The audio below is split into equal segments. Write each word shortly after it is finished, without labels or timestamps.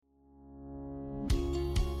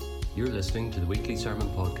You're listening to the weekly sermon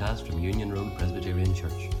podcast from Union Road Presbyterian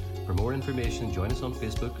Church. For more information, join us on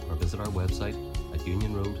Facebook or visit our website at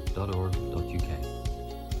unionroad.org.uk.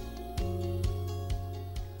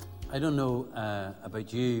 I don't know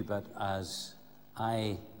about you, but as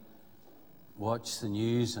I watch the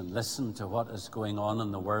news and listen to what is going on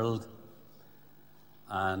in the world,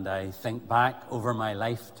 and I think back over my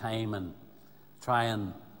lifetime and try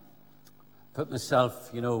and put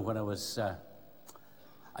myself, when I was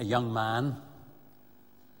a young man,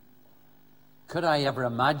 could I ever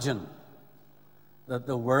imagine that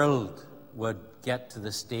the world would get to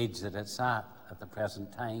the stage that it's at the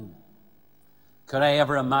present time? Could I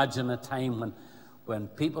ever imagine a time when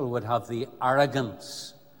people would have the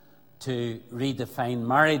arrogance to redefine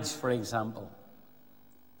marriage, for example?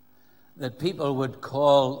 That people would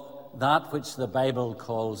call that which the Bible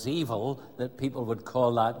calls evil, that people would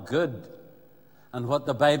call that good. And what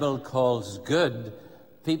the Bible calls good,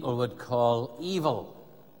 people would call evil.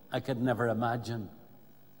 I could never imagine.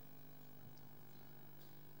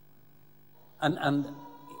 And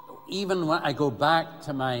even when I go back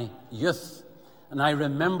to my youth, and I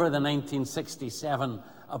remember the 1967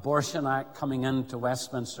 Abortion Act coming into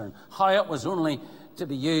Westminster, and how it was only to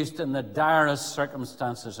be used in the direst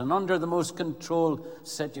circumstances and under the most controlled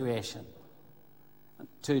situation.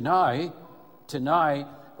 To now,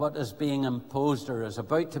 what is being imposed or is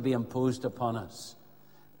about to be imposed upon us,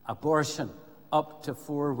 abortion up to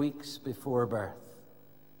 4 weeks before birth.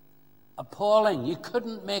 Appalling. You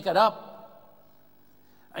couldn't make it up.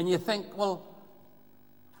 And you think, well,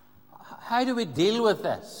 how do we deal with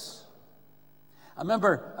this? I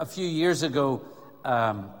remember a few years ago,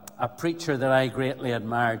 a preacher that I greatly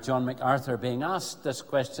admired, John MacArthur, being asked this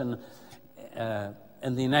question.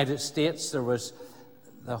 In the United States, there was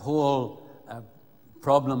the whole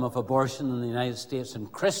problem of abortion in the United States,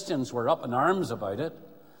 and Christians were up in arms about it.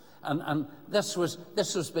 And this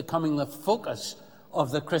was becoming the focus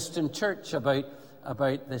of the Christian church about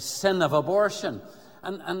the sin of abortion.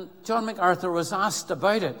 And John MacArthur was asked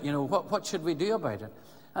about it, what should we do about it?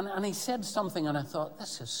 And he said something, and I thought,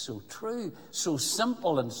 this is so true, so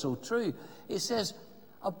simple and so true. He says,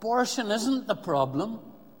 abortion isn't the problem.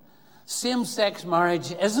 Same-sex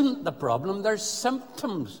marriage isn't the problem. There's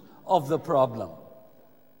symptoms of the problem.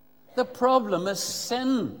 The problem is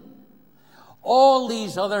sin. All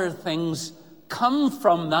these other things come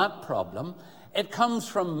from that problem. It comes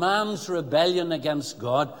from man's rebellion against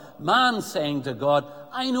God. Man saying to God,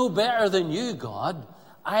 I know better than you, God.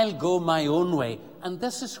 I'll go my own way. And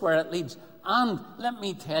this is where it leads. And let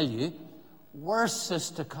me tell you, worse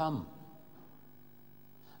is to come.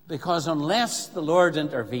 Because unless the Lord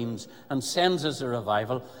intervenes and sends us a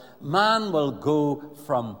revival, man will go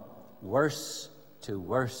from worse to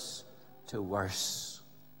worse to worse.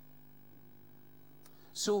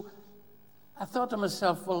 So I thought to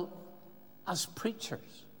myself, well, as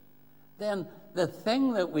preachers, then the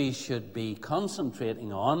thing that we should be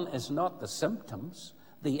concentrating on is not the symptoms,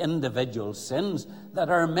 the individual sins that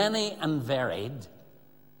are many and varied,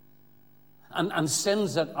 and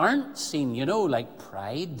sins that aren't seen, like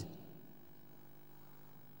pride,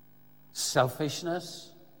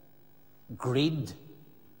 selfishness, greed.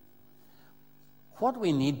 What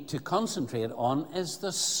we need to concentrate on is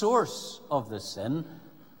the source of the sin,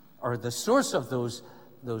 or the source of those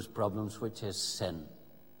problems, which is sin.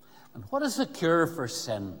 And what is the cure for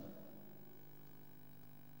sin?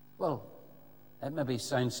 Well, it maybe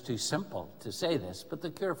sounds too simple to say this, but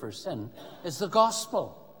the cure for sin is the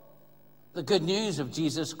gospel, the good news of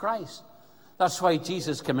Jesus Christ. That's why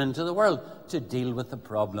Jesus came into the world, to deal with the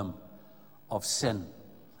problem of sin.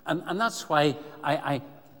 And that's why I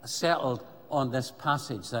settled on this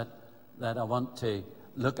passage that I want to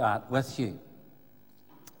look at with you.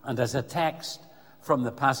 And as a text from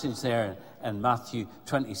the passage there in Matthew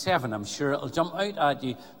 27, I'm sure it'll jump out at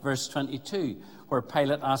you, verse 22, where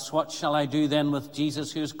Pilate asks, what shall I do then with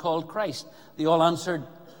Jesus who is called Christ? They all answered,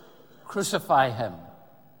 crucify him.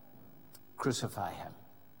 Crucify him.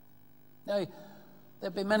 Now,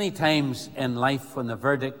 there'll be many times in life when the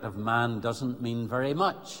verdict of man doesn't mean very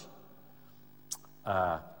much.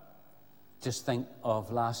 Just think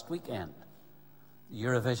of last weekend, the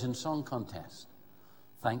Eurovision Song Contest.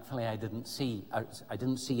 Thankfully, I didn't see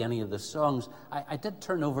any of the songs. I did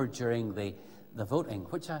turn over during the voting,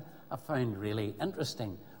 which I found really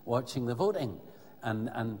interesting, watching the voting.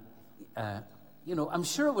 And I'm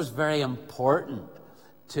sure it was very important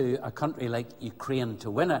to a country like Ukraine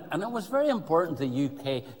to win it. And it was very important to the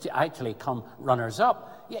UK to actually come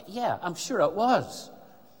runners-up. Yeah, I'm sure it was.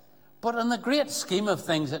 But in the great scheme of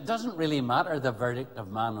things, it doesn't really matter the verdict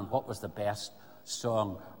of man and what was the best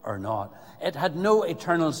song or not. It had no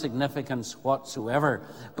eternal significance whatsoever.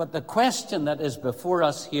 But the question that is before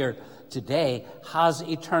us here today has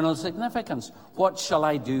eternal significance. What shall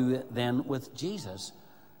I do then with Jesus,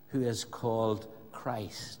 who is called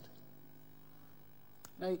Christ?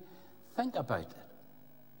 Now, think about it.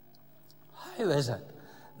 How is it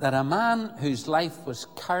that a man whose life was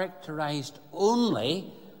characterized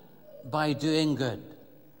only by doing good?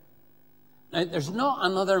 Now, there's not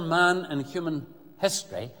another man in human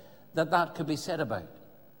history that could be said about.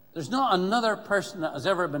 There's not another person that has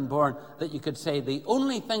ever been born that you could say the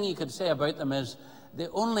only thing you could say about them is the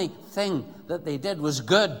only thing that they did was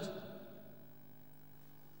good.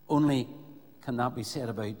 Only can that be said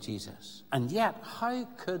about Jesus. And yet, how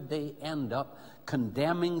could they end up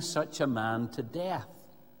condemning such a man to death?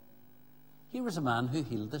 He was a man who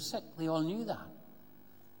healed the sick. They all knew that.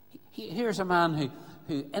 Here's a man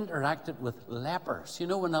who interacted with lepers. You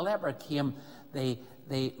know, when a leper came, they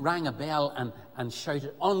rang a bell and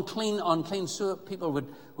shouted, unclean, unclean, so people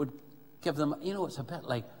would give them, you know, it's a bit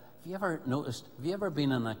like, have you ever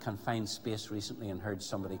been in a confined space recently and heard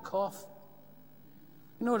somebody cough?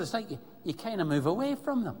 You know what it's like? You kind of move away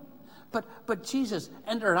from them. But Jesus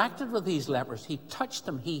interacted with these lepers. He touched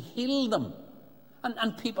them. He healed them.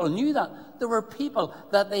 And people knew that. There were people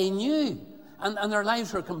that they knew. And their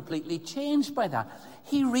lives were completely changed by that.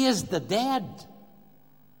 He raised the dead.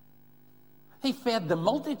 He fed the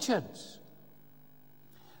multitudes.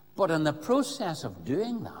 But in the process of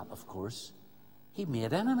doing that, of course, he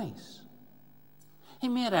made enemies. He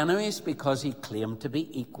made enemies because he claimed to be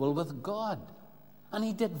equal with God. And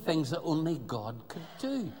he did things that only God could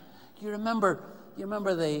do. You remember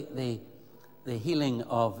the healing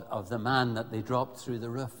of the man that they dropped through the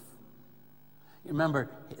roof? You remember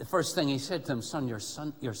the first thing he said to him,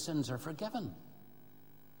 your sins are forgiven.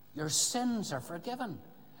 Your sins are forgiven.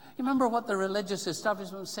 You remember what the religious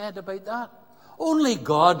establishment said about that? Only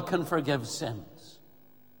God can forgive sins.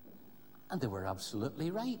 And they were absolutely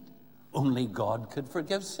right. Only God could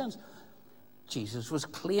forgive sins. Jesus was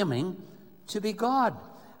claiming to be God.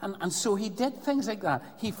 And so he did things like that.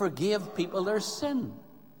 He forgave people their sin.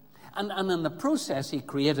 And in the process, he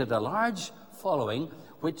created a large following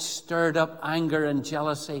which stirred up anger and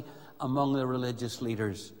jealousy among the religious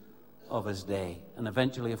leaders of his day. And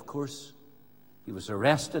eventually, of course, he was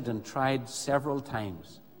arrested and tried several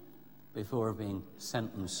times before being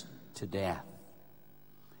sentenced to death.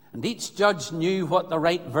 And each judge knew what the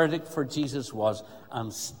right verdict for Jesus was,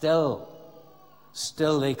 and still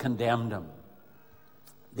they condemned him.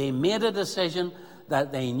 They made a decision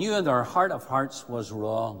that they knew in their heart of hearts was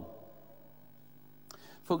wrong.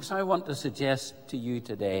 Folks, I want to suggest to you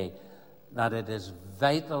today that it is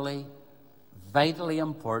vitally, vitally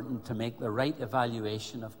important to make the right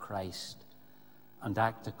evaluation of Christ and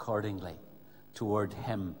act accordingly toward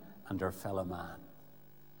him and our fellow man.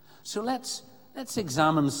 So let's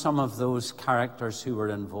examine some of those characters who were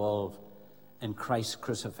involved in Christ's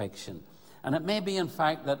crucifixion. And it may be, in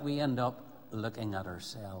fact, that we end up looking at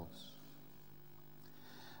ourselves.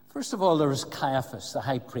 First of all, there was Caiaphas, the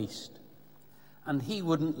high priest, and he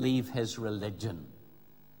wouldn't leave his religion.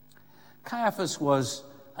 Caiaphas was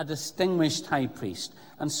a distinguished high priest,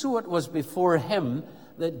 and so it was before him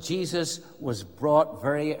that Jesus was brought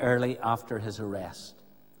very early after his arrest.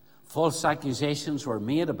 False accusations were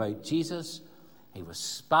made about Jesus. He was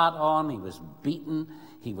spat on, he was beaten,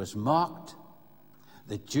 he was mocked.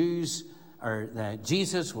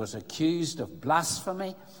 Jesus was accused of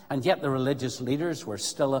blasphemy, and yet the religious leaders were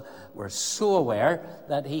so aware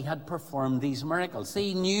that he had performed these miracles.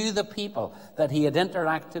 They knew the people that he had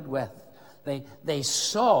interacted with. They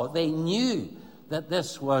knew that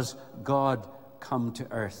this was God come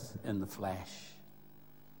to earth in the flesh.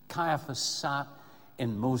 Caiaphas sat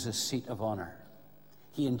in Moses' seat of honor.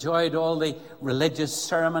 He enjoyed all the religious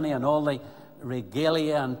ceremony and all the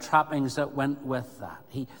regalia and trappings that went with that.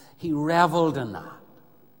 He reveled in that.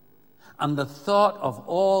 And the thought of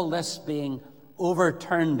all this being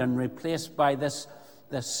overturned and replaced by this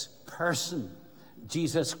person,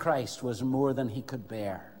 Jesus Christ, was more than he could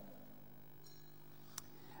bear.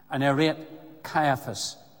 And I rate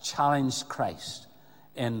Caiaphas challenged Christ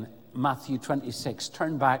in Matthew 26.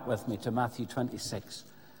 Turn back with me to Matthew 26,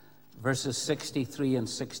 verses 63 and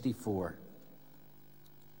 64.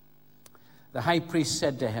 The high priest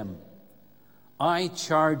said to him, I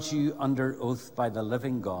charge you under oath by the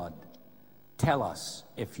living God. Tell us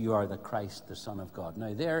if you are the Christ, the Son of God.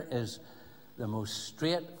 Now, there is the most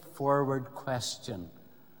straightforward question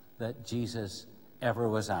that Jesus ever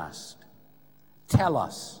was asked. Tell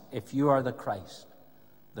us if you are the Christ,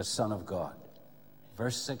 the Son of God.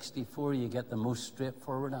 Verse 64, you get the most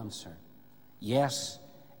straightforward answer. Yes,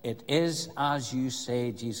 "It is as you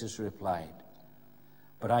say," Jesus replied.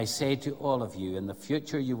 "But I say to all of you, in the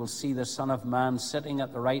future you will see the Son of Man sitting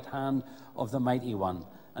at the right hand of the Mighty One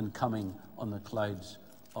and coming on the clouds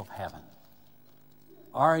of heaven."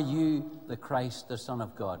 Are you the Christ, the Son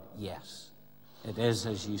of God? Yes, it is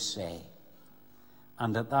as you say.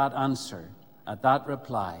 And at that answer, at that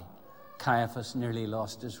reply, Caiaphas nearly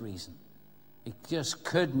lost his reason. He just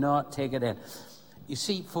could not take it in. You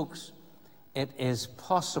see, folks, it is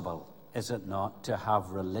possible, is it not, to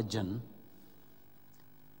have religion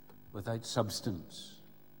without substance.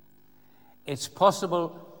 It's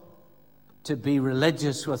possible to be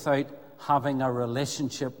religious without having a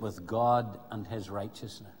relationship with God and His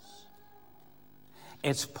righteousness.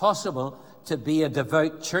 It's possible to be a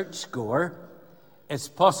devout churchgoer. It's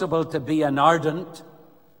possible to be an ardent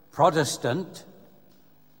Protestant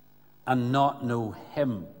and not know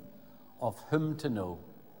Him, of whom to know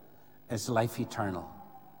is life eternal.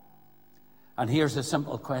 And here's a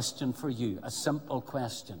simple question for you, a simple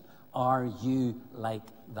question. Are you like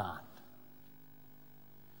that?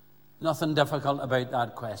 Nothing difficult about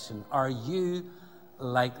that question. Are you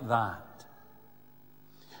like that?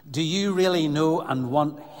 Do you really know and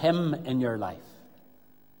want Him in your life?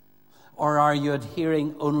 Or are you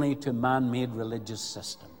adhering only to man-made religious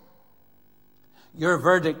system? Your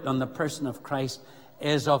verdict on the person of Christ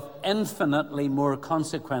is of infinitely more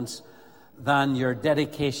consequence than your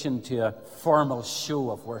dedication to a formal show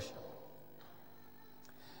of worship.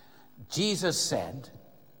 Jesus said,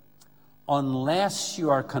 "Unless you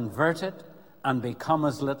are converted and become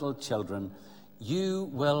as little children, you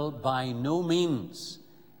will by no means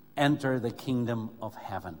enter the kingdom of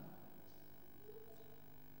heaven."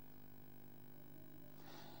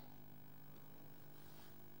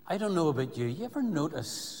 I don't know about you. You ever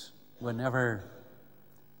notice whenever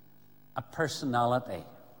a personality,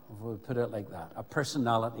 if we put it like that, a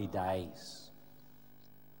personality dies,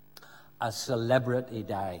 a celebrity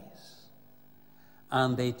dies,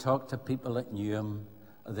 and they talk to people that knew him,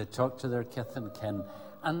 or they talk to their kith and kin,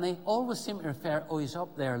 and they always seem to refer, "Oh, he's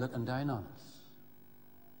up there looking down on us."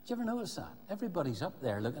 Did you ever notice that? Everybody's up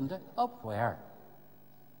there looking down. Up where?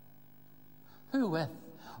 Who with?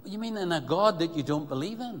 You mean in a God that you don't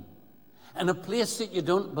believe in? In a place that you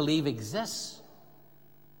don't believe exists?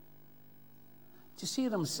 Do you see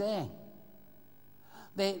what I'm saying?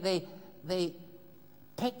 They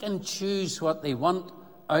pick and choose what they want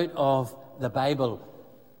out of the Bible.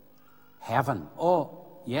 Heaven.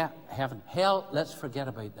 Oh, yeah, heaven. Hell, let's forget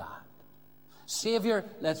about that. Savior,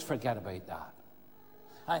 let's forget about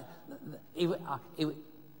that.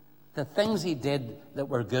 The things he did that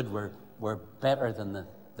were good were better than the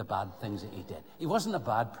bad things that he did. He wasn't a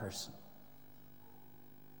bad person.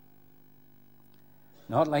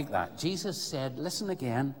 Not like that. Jesus said, listen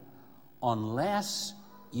again, "Unless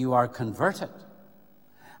you are converted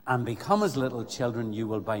and become as little children, you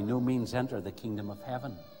will by no means enter the kingdom of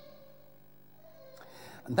heaven."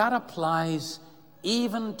 And that applies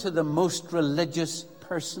even to the most religious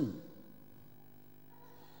person.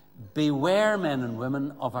 Beware, men and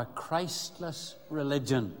women, of a Christless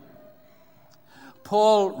religion.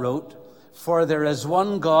 Paul wrote, "For there is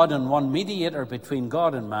one God and one mediator between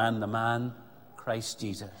God and man, the man Christ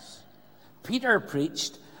Jesus." Peter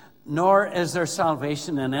preached, "Nor is there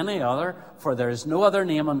salvation in any other, for there is no other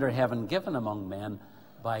name under heaven given among men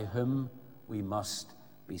by whom we must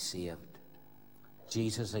be saved."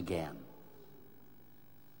 Jesus again.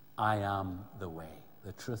 "I am the way,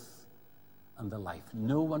 the truth, and the life.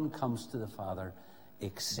 No one comes to the Father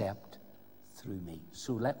except through me."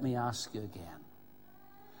 So let me ask you again.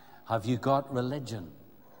 Have you got religion?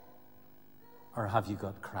 Or have you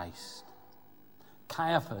got Christ?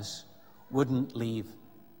 Caiaphas wouldn't leave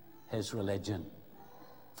his religion.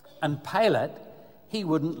 And Pilate, he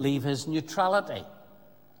wouldn't leave his neutrality.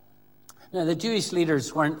 Now, the Jewish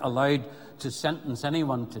leaders weren't allowed to sentence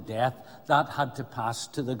anyone to death. That had to pass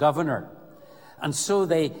to the governor. And so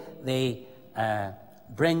they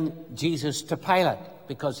bring Jesus to Pilate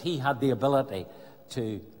because he had the ability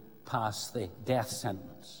to pass the death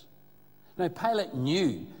sentence. Now, Pilate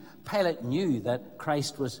knew that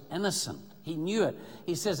Christ was innocent. He knew it.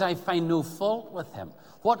 He says, "I find no fault with him."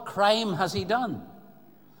 What crime has he done?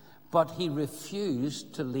 But he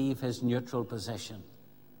refused to leave his neutral position.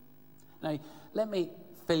 Now, let me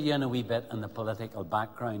fill you in a wee bit on the political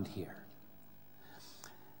background here.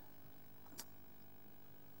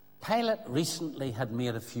 Pilate recently had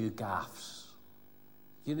made a few gaffes.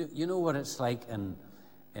 You know what it's like in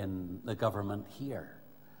the government here.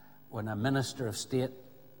 When a minister of state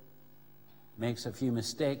makes a few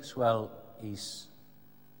mistakes, well, he's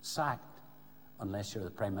sacked, unless you're the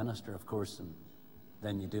prime minister, of course, and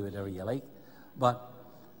then you do whatever you like. But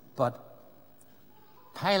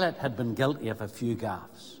Pilate had been guilty of a few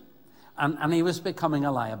gaffes, and he was becoming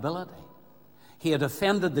a liability. He had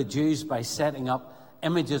offended the Jews by setting up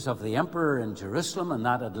images of the emperor in Jerusalem, and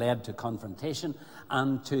that had led to confrontation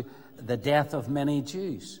and to the death of many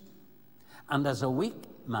Jews. And as a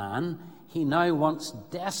weak man, he now wants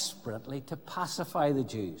desperately to pacify the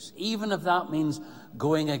Jews, even if that means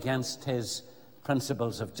going against his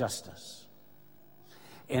principles of justice.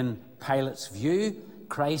 In Pilate's view,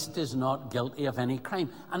 Christ is not guilty of any crime.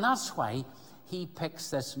 And that's why he picks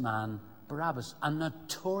this man, Barabbas, a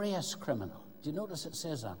notorious criminal. Do you notice it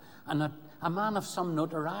says that? A man of some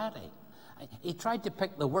notoriety. He tried to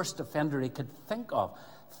pick the worst offender he could think of,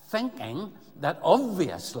 thinking that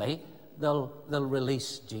obviously they'll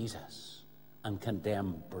release Jesus and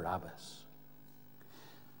condemn Barabbas.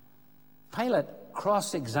 Pilate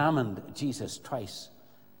cross-examined Jesus twice,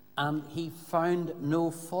 and he found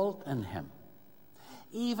no fault in him.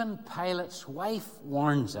 Even Pilate's wife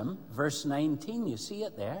warns him, verse 19, you see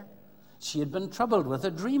it there. She had been troubled with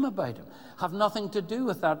a dream about him. Have nothing to do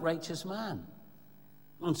with that righteous man.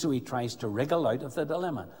 And so he tries to wriggle out of the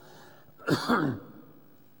dilemma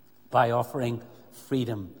by offering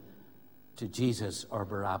freedom to Jesus or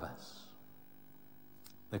Barabbas.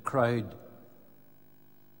 The crowd,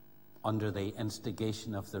 under the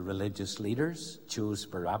instigation of the religious leaders, chose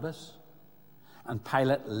Barabbas. And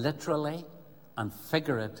Pilate literally and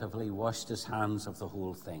figuratively washed his hands of the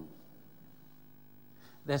whole thing.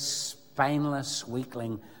 This spineless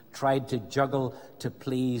weakling tried to juggle to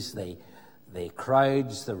please the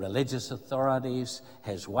crowds, the religious authorities,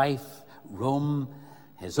 his wife, Rome,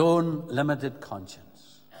 his own limited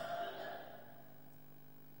conscience.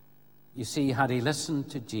 You see, had he listened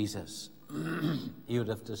to Jesus, he would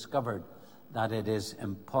have discovered that it is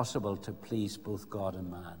impossible to please both God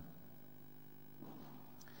and man.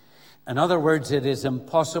 In other words, it is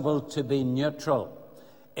impossible to be neutral.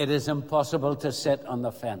 It is impossible to sit on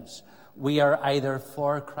the fence. We are either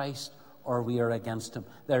for Christ or we are against him.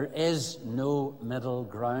 There is no middle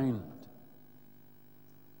ground.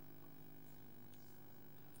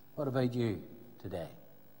 What about you today?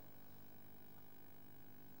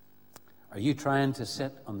 Are you trying to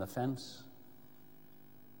sit on the fence?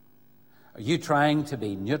 Are you trying to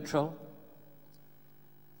be neutral?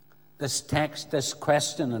 This text, this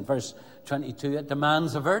question in verse 22, it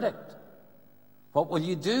demands a verdict. What will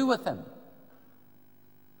you do with him?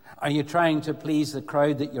 Are you trying to please the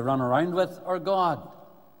crowd that you run around with, or God?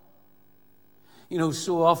 You know,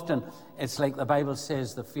 so often it's like the Bible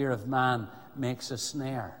says, the fear of man makes a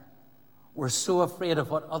snare. We're so afraid of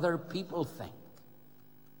what other people think.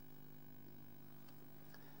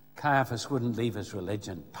 Caiaphas wouldn't leave his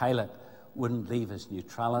religion. Pilate wouldn't leave his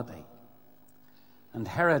neutrality. And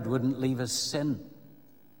Herod wouldn't leave his sin.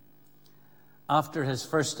 After his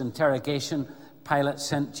first interrogation, Pilate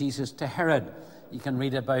sent Jesus to Herod. You can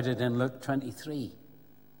read about it in Luke 23.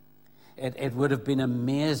 It would have been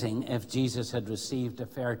amazing if Jesus had received a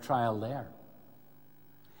fair trial there.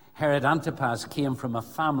 Herod Antipas came from a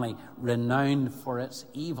family renowned for its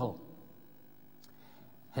evil.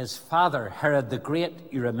 His father, Herod the Great,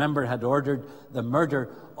 you remember, had ordered the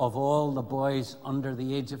murder of all the boys under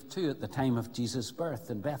the age of 2 at the time of Jesus' birth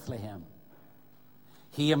in Bethlehem.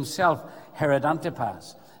 He himself, Herod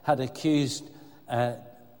Antipas, had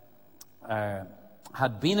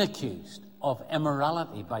been accused of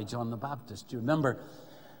immorality by John the Baptist. Do you remember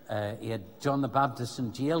he had John the Baptist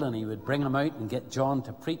in jail, and he would bring him out and get John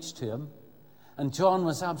to preach to him. And John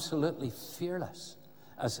was absolutely fearless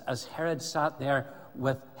as Herod sat there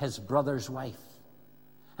with his brother's wife.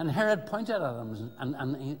 And Herod pointed at him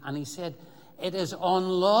and he said, "It is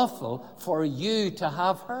unlawful for you to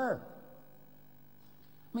have her."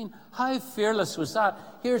 I mean, how fearless was that?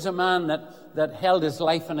 Here's a man that held his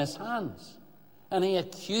life in his hands, and he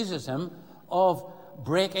accuses him of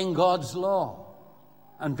breaking God's law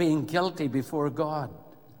and being guilty before God.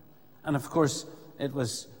 And of course, it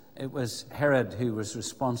was Herod who was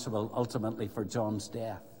responsible ultimately for John's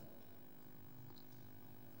death.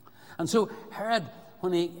 And so Herod,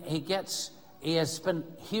 when he has been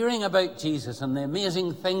hearing about Jesus and the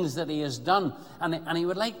amazing things that he has done, and he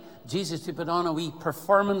would like Jesus to put on a wee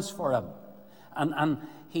performance for him. And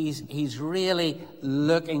he's really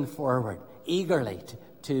looking forward eagerly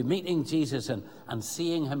to meeting Jesus and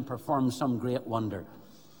seeing him perform some great wonder.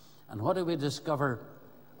 And what do we discover?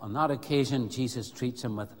 On that occasion, Jesus treats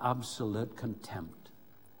him with absolute contempt.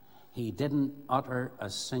 He didn't utter a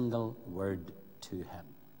single word to him.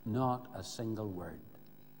 Not a single word.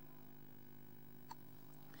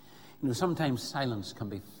 You know, sometimes silence can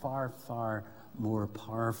be far, far more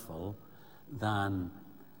powerful than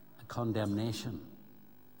condemnation.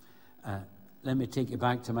 Let me take you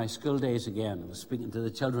back to my school days again. I was speaking to the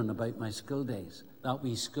children about my school days, that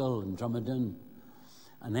wee school in Drumadoon.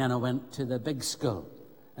 And then I went to the big school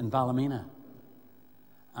in Ballymena.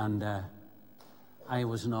 And I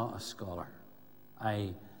was not a scholar.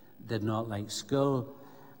 I did not like school,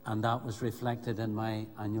 and that was reflected in my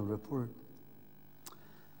annual report.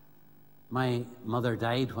 My mother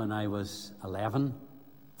died when I was 11,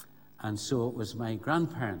 and so it was my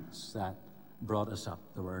grandparents that brought us up.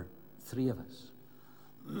 There were 3 of us.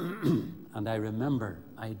 And I remember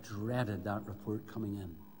I dreaded that report coming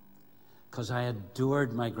in because I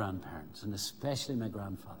adored my grandparents, and especially my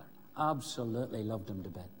grandfather. Absolutely loved him to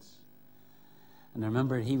bits. And I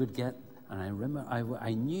remember he would get, and I remember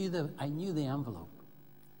I knew the envelope.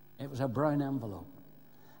 It was a brown envelope.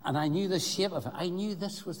 And I knew the shape of it. I knew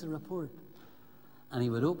this was the report. And he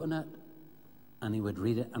would open it, and he would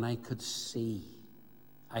read it, and I could see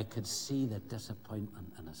the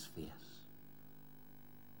disappointment in his face.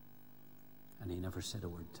 And he never said a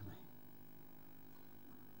word to me.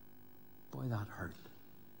 Boy, that hurt.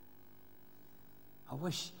 I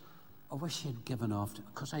wish he had given off,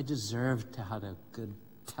 because I deserved to have a good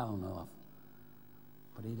telling off.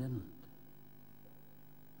 But he didn't.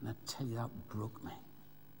 And I tell you, that broke me.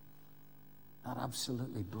 That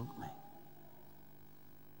absolutely broke me.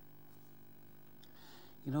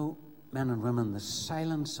 You know, men and women, the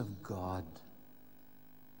silence of God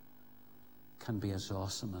can be as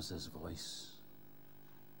awesome as his voice.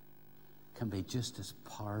 Can be just as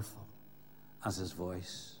powerful as his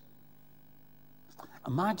voice.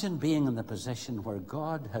 Imagine being in the position where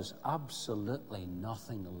God has absolutely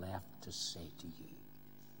nothing left to say to you.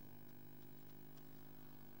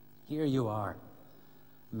 Here you are,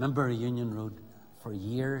 member of Union Road for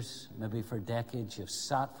years, maybe for decades. You've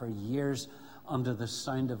sat for years under the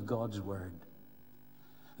sound of God's word.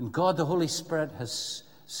 And God, the Holy Spirit, has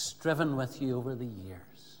striven with you over the years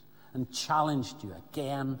and challenged you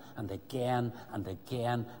again and again and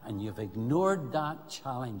again, and you've ignored that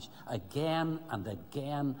challenge again and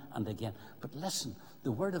again and again. But listen,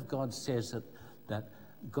 the Word of God says that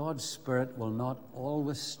God's Spirit will not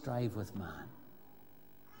always strive with man.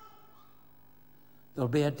 There'll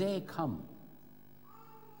be a day come,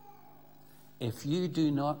 if you do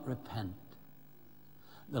not repent,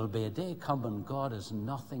 there'll be a day come when God has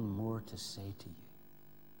nothing more to say to you.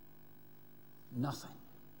 Nothing.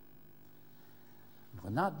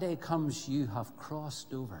 When that day comes, you have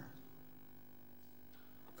crossed over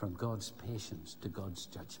from God's patience to God's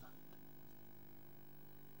judgment.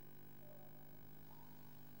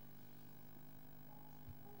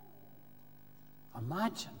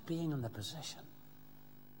 Imagine being in the position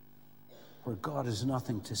where God has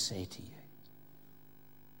nothing to say to you.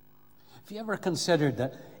 Have you ever considered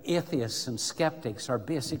that atheists and skeptics are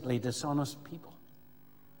basically dishonest people?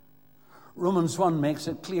 Romans 1 makes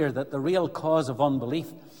it clear that the real cause of unbelief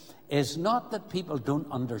is not that people don't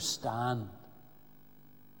understand.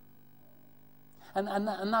 And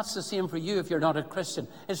that's the same for you if you're not a Christian.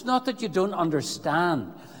 It's not that you don't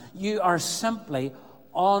understand. You are simply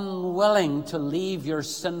unwilling to leave your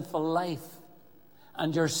sinful life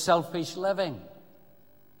and your selfish living.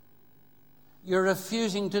 You're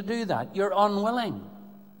refusing to do that. You're unwilling.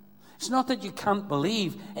 It's not that you can't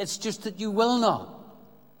believe. It's just that you will not.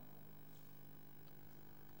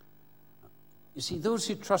 You see, those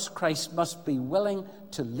who trust Christ must be willing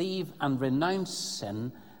to leave and renounce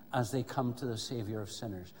sin as they come to the Savior of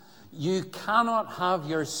sinners. You cannot have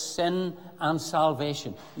your sin and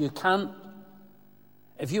salvation. You can't.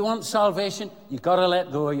 If you want salvation, you've got to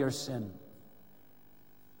let go of your sin.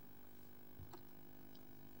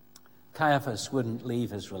 Caiaphas wouldn't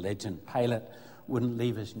leave his religion. Pilate wouldn't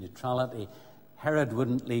leave his neutrality. Herod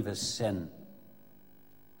wouldn't leave his sin.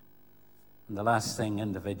 And the last thing,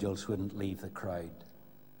 individuals wouldn't leave the crowd.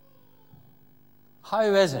 How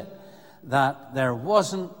is it that there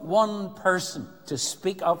wasn't one person to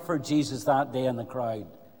speak up for Jesus that day in the crowd?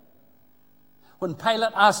 When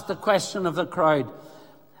Pilate asked the question of the crowd,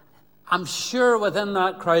 I'm sure within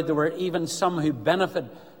that crowd there were even some who benefited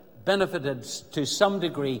to some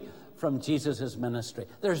degree from Jesus' ministry.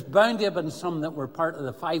 There's bound to have been some that were part of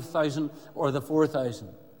the 5,000 or the 4,000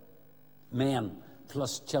 men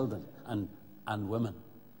plus children and women.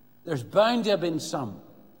 There's bound to have been some.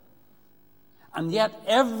 And yet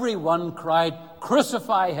everyone cried,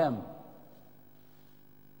 "Crucify him."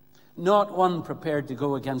 Not one prepared to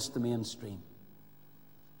go against the mainstream.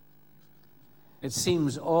 It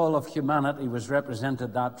seems all of humanity was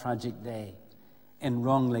represented that tragic day in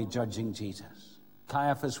wrongly judging Jesus.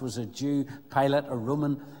 Caiaphas was a Jew, Pilate a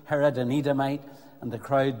Roman, Herod an Edomite, and the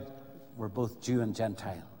crowd were both Jew and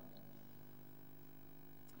Gentile.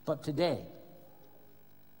 But today,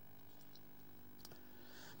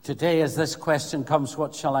 as this question comes,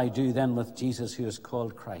 what shall I do then with Jesus who is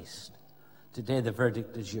called Christ? Today the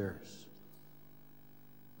verdict is yours.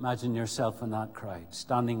 Imagine yourself in that crowd,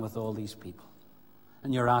 standing with all these people,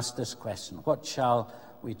 and you're asked this question: what shall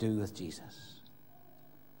we do with Jesus?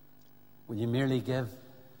 Will you merely give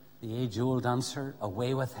the age-old answer,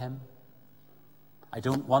 away with him? I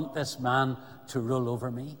don't want this man to rule over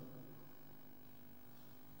me.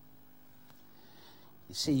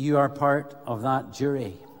 You see, you are part of that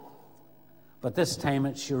jury, but this time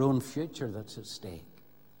it's your own future that's at stake.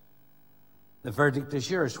 The verdict is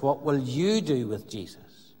yours. What will you do with Jesus?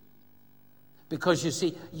 Because you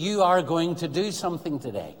see, you are going to do something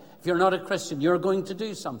today. If you're not a Christian, you're going to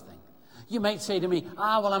do something. You might say to me,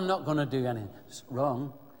 well, I'm not going to do anything. It's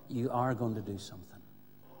wrong. You are going to do something.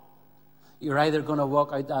 You're either going to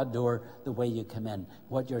walk out that door the way you come in.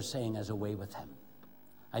 What you're saying is, away with him.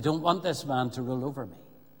 I don't want this man to rule over me.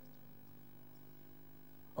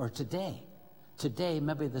 Or today,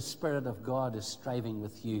 maybe the Spirit of God is striving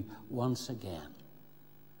with you once again.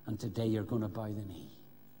 And today you're going to bow the knee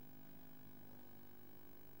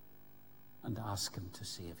and ask him to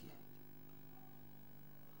save you.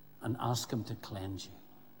 And ask him to cleanse you.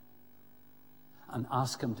 And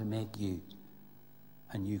ask him to make you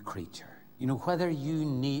a new creature. You know, whether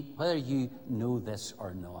you know this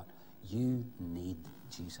or not, you need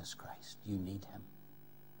Jesus Christ. You need him.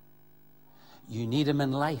 You need him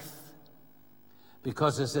in life.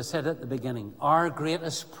 Because, as I said at the beginning, our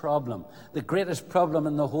greatest problem, the greatest problem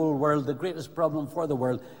in the whole world, the greatest problem for the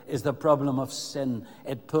world, is the problem of sin.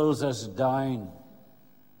 It pulls us down.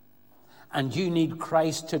 And you need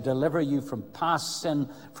Christ to deliver you from past sin,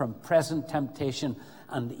 from present temptation,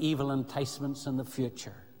 and evil enticements in the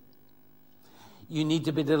future. You need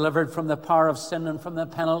to be delivered from the power of sin and from the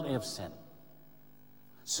penalty of sin.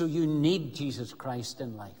 So you need Jesus Christ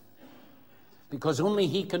in life, because only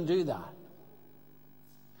he can do that.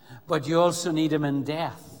 But you also need him in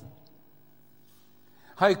death.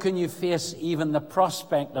 How can you face even the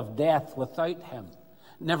prospect of death without him?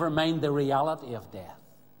 Never mind the reality of death.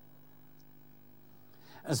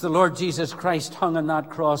 As the Lord Jesus Christ hung on that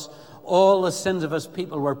cross, all the sins of his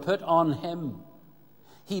people were put on him.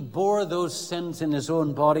 He bore those sins in his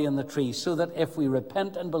own body on the tree, so that if we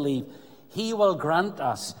repent and believe, he will grant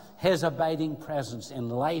us his abiding presence in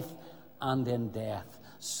life and in death,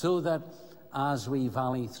 so that as we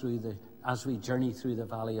journey through the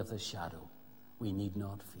valley of the shadow, we need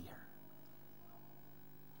not fear.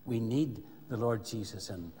 We need the Lord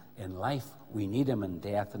Jesus in life, we need him in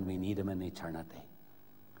death, and we need him in eternity.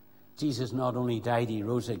 Jesus not only died, he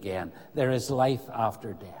rose again. There is life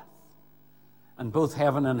after death. And both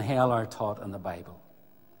heaven and hell are taught in the Bible.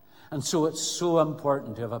 And so it's so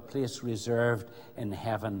important to have a place reserved in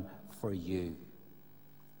heaven for you.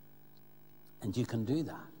 And you can do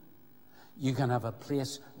that. You can have a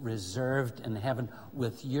place reserved in heaven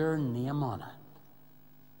with your name on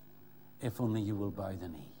it, if only you will bow the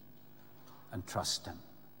knee and trust him.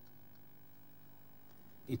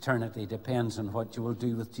 Eternity depends on what you will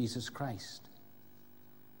do with Jesus Christ.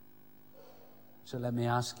 So let me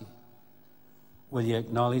ask you, will you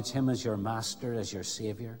acknowledge him as your master, as your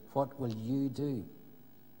Savior? What will you do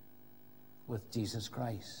with Jesus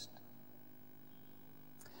Christ?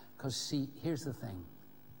 Because see, here's the thing.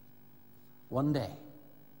 One day,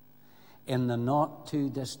 in the not too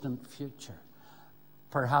distant future,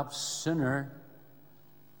 perhaps sooner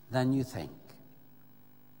than you think,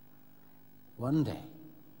 one day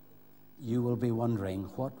you will be wondering,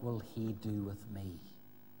 what will he do with me?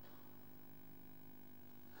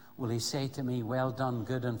 Will he say to me, well done,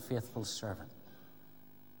 good and faithful servant?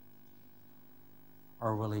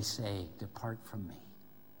 Or will he say, depart from me,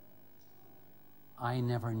 I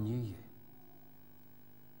never knew you?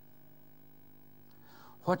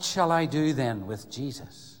 What shall I do then with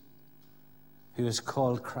Jesus, who is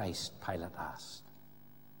called Christ? Pilate asked.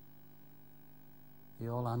 They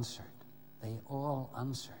all answered.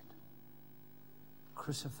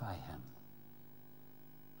 Crucify him.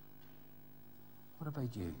 What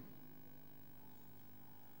about you?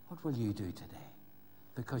 What will you do today?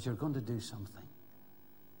 Because you're going to do something.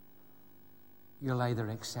 You'll either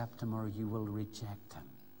accept him or you will reject him.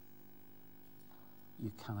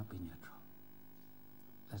 You cannot be neutral.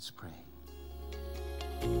 Let's pray.